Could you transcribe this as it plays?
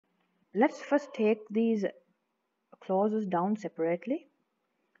let's first take these clauses down separately,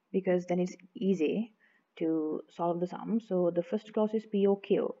 because then it's easy to solve the sum. So the first clause is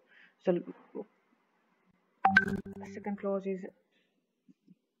POQ. So second clause is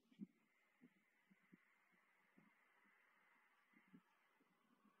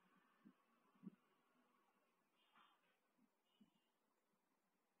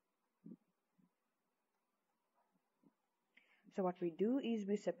so what we do is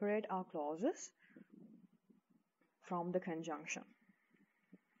we separate our clauses from the conjunction.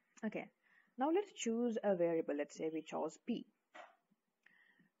 Okay, now let's choose a variable. Let's say we chose P.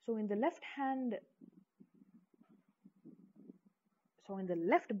 So in the left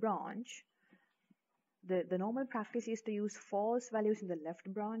branch, the normal practice is to use false values in the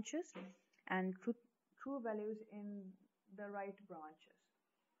left branches and true values in the right branches.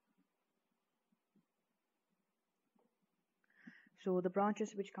 So the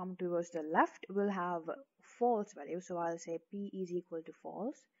branches which come towards the left will have false value. So I'll say P is equal to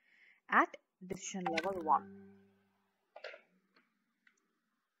false at decision level 1.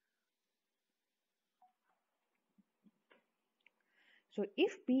 So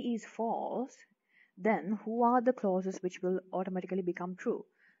if P is false, then who are the clauses which will automatically become true?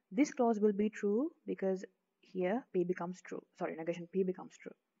 This clause will be true because here P becomes true. Sorry, negation P becomes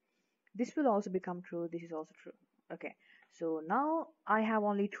true. This will also become true. This is also true. Okay, so now I have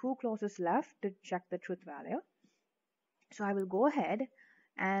only two clauses left to check the truth value. So I will go ahead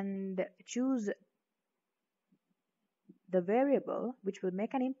and choose the variable which will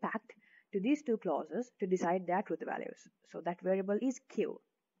make an impact to these two clauses to decide their truth values. So that variable is Q.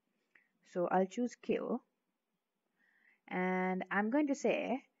 So I'll choose Q, and I'm going to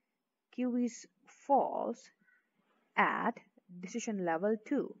say Q is false at decision level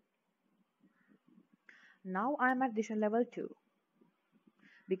 2. Now I'm at decision level 2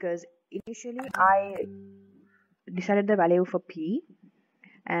 because initially I decided the value for P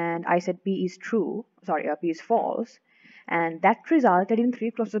and I said P is P is false, and that resulted in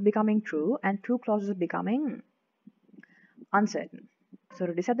 3 clauses becoming true and 2 clauses becoming uncertain. So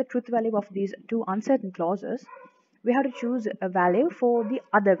to decide the truth value of these 2 uncertain clauses, we have to choose a value for the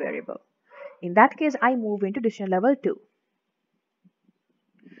other variable. In that case, I move into decision level 2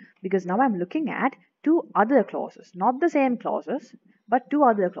 because now I'm looking at 2 other clauses, not the same clauses, but 2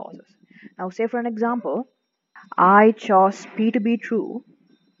 other clauses. Now say for an example, I chose P to be true.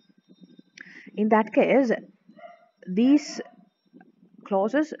 In that case, these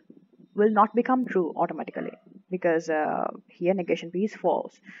clauses will not become true automatically because here negation P is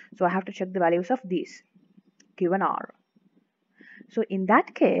false. So I have to check the values of these, Q and R. So in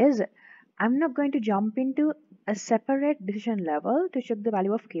that case, I'm not going to jump into a separate decision level to check the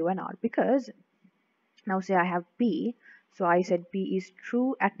value of Q and R, because now say I have P. So I said P is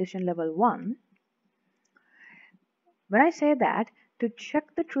true at decision level 1. When I say that, to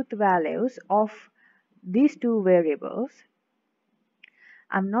check the truth values of these 2 variables,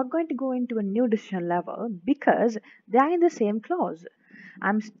 I'm not going to go into a new decision level because they are in the same clause.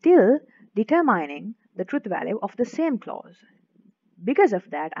 I'm still determining the truth value of the same clause. Because of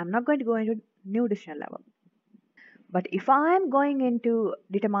that, I'm not going to go into new decision level. But if I'm going into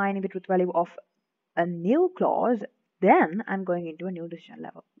determining the truth value of a new clause, then I'm going into a new decision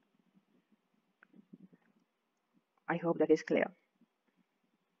level. I hope that is clear.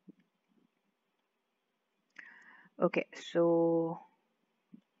 Okay, so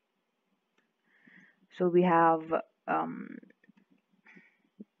we have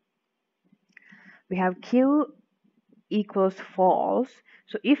Q equals false.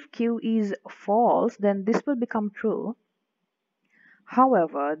 So if Q is false, then this will become true.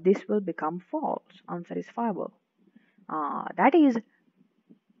 However, this will become false, unsatisfiable. That is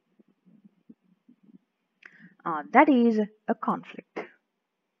a conflict.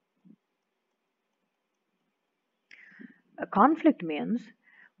 A conflict means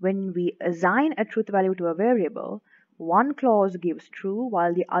when we assign a truth value to a variable, one clause gives true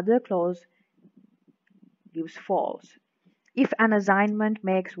while the other clause gives false. If an assignment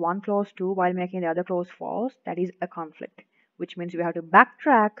makes one clause true while making the other clause false, that is a conflict, which means we have to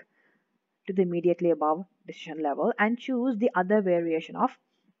backtrack to the immediately above decision level and choose the other variation of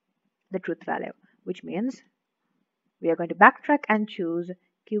the truth value, which means we are going to backtrack and choose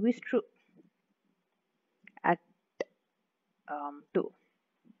Q is true at 2.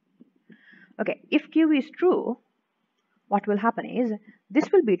 Okay, if Q is true, what will happen is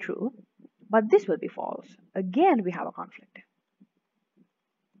this will be true, but this will be false. Again, we have a conflict,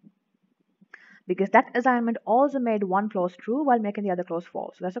 because that assignment also made one clause true while making the other clause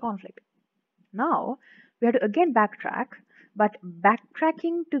false. So that's a conflict. Now we have to again backtrack But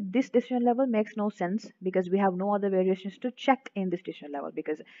backtracking to this decision level makes no sense because we have no other variations to check in this decision level,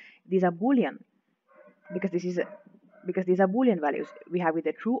 because these are Boolean, because these are Boolean values. We have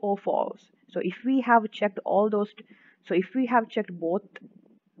either true or false. So if we have checked all those, so if we have checked both,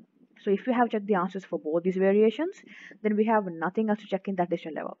 so if we have checked the answers for both these variations, then we have nothing else to check in that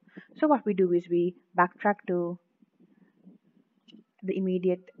decision level. So what we do is we backtrack to the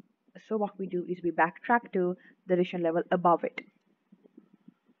immediate, so what we do is we backtrack to the decision level above it.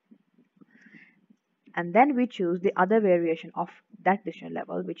 And then we choose the other variation of that decision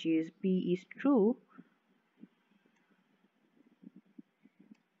level, which is P is true.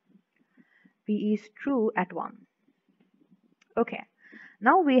 P is true at 1. Okay,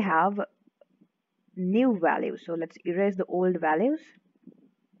 now we have new values. So let's erase the old values.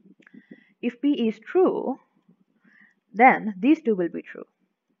 If P is true, then these two will be true,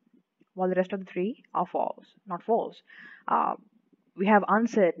 while the rest of the three are false. Not false. We have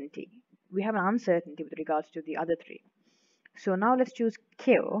uncertainty. We have an uncertainty with regards to the other three. So now let's choose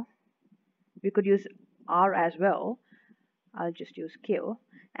Q. We could use R as well. I'll just use Q,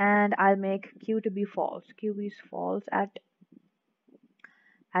 and I'll make Q to be false. Q is false at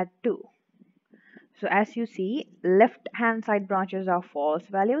 2. So as you see, left hand side branches are false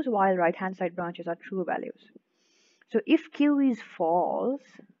values, while right hand side branches are true values. So if Q is false,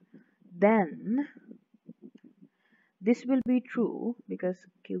 then this will be true, because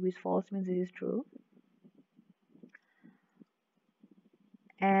Q is false means it is true.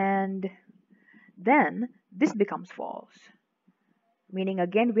 And then this becomes false, meaning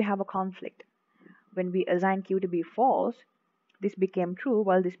again we have a conflict. When we assign Q to be false, this became true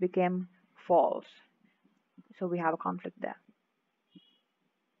while this became false. So we have a conflict there.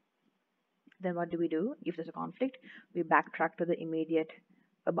 Then what do we do? If there's a conflict, we backtrack to the immediate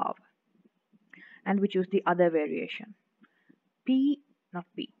above, and we choose the other variation.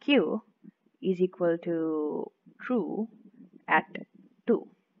 Q is equal to true at 2.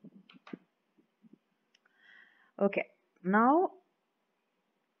 Okay, now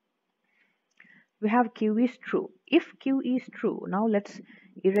we have Q is true. If Q is true, now let's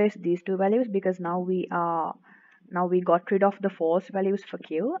erase these two values, because now we got rid of the false values for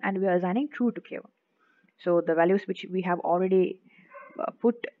Q and we are assigning true to Q. So the values which we have already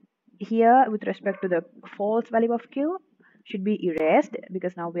put here with respect to the false value of Q should be erased,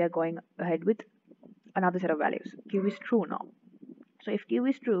 because now we are going ahead with another set of values. Q is true now. So if Q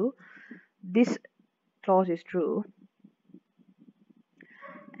is true, this clause is true,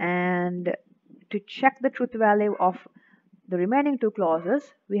 and to check the truth value of the remaining two clauses,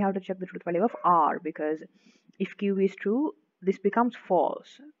 we have to check the truth value of R, because if Q is true, this becomes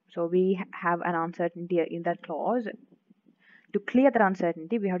false. So we have an uncertainty in that clause. To clear that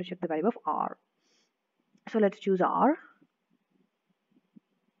uncertainty, we have to check the value of R. So let's choose R.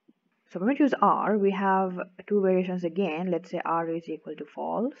 So when we choose R, we have two variations again. Let's say R is equal to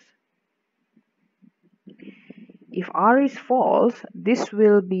false. If R is false, this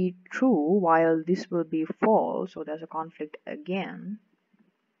will be true while this will be false. So there's a conflict again.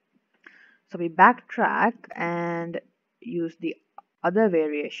 So we backtrack and use the other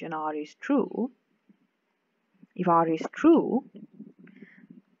variation. R is true. If R is true,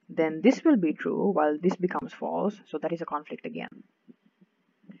 then this will be true while this becomes false. So that is a conflict again.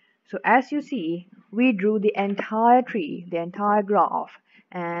 So as you see, we drew the entire tree, the entire graph,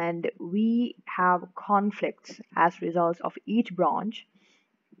 and we have conflicts as results of each branch,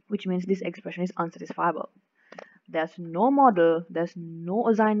 which means this expression is unsatisfiable. There's no model, there's no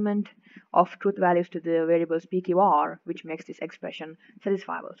assignment of truth values to the variables p, q, r, which makes this expression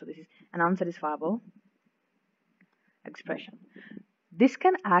satisfiable. So this is an unsatisfiable expression. This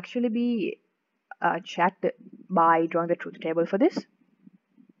can actually be checked by drawing the truth table for this.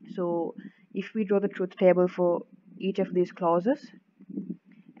 So if we draw the truth table for each of these clauses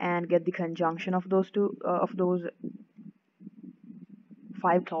and get the conjunction of those those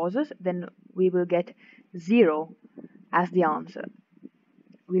 5 clauses, then we will get 0 as the answer.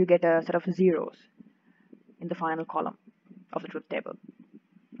 We'll get a set of zeros in the final column of the truth table,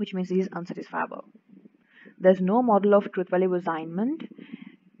 which means it is unsatisfiable. There's no model of truth value assignment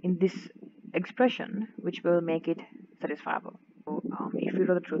in this expression which will make it satisfiable. So, if we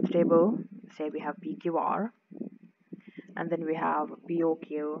draw the truth table, say we have PQR, and then we have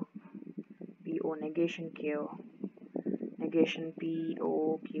POQ, PO negation Q, negation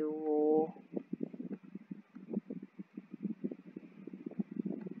POQO,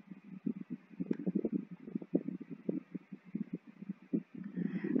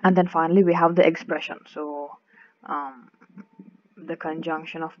 and then finally we have the expression. So the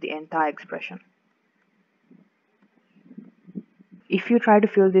conjunction of the entire expression. If you try to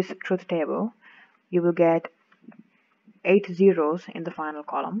fill this truth table, you will get 8 zeros in the final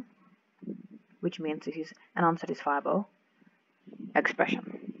column, which means this is an unsatisfiable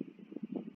expression.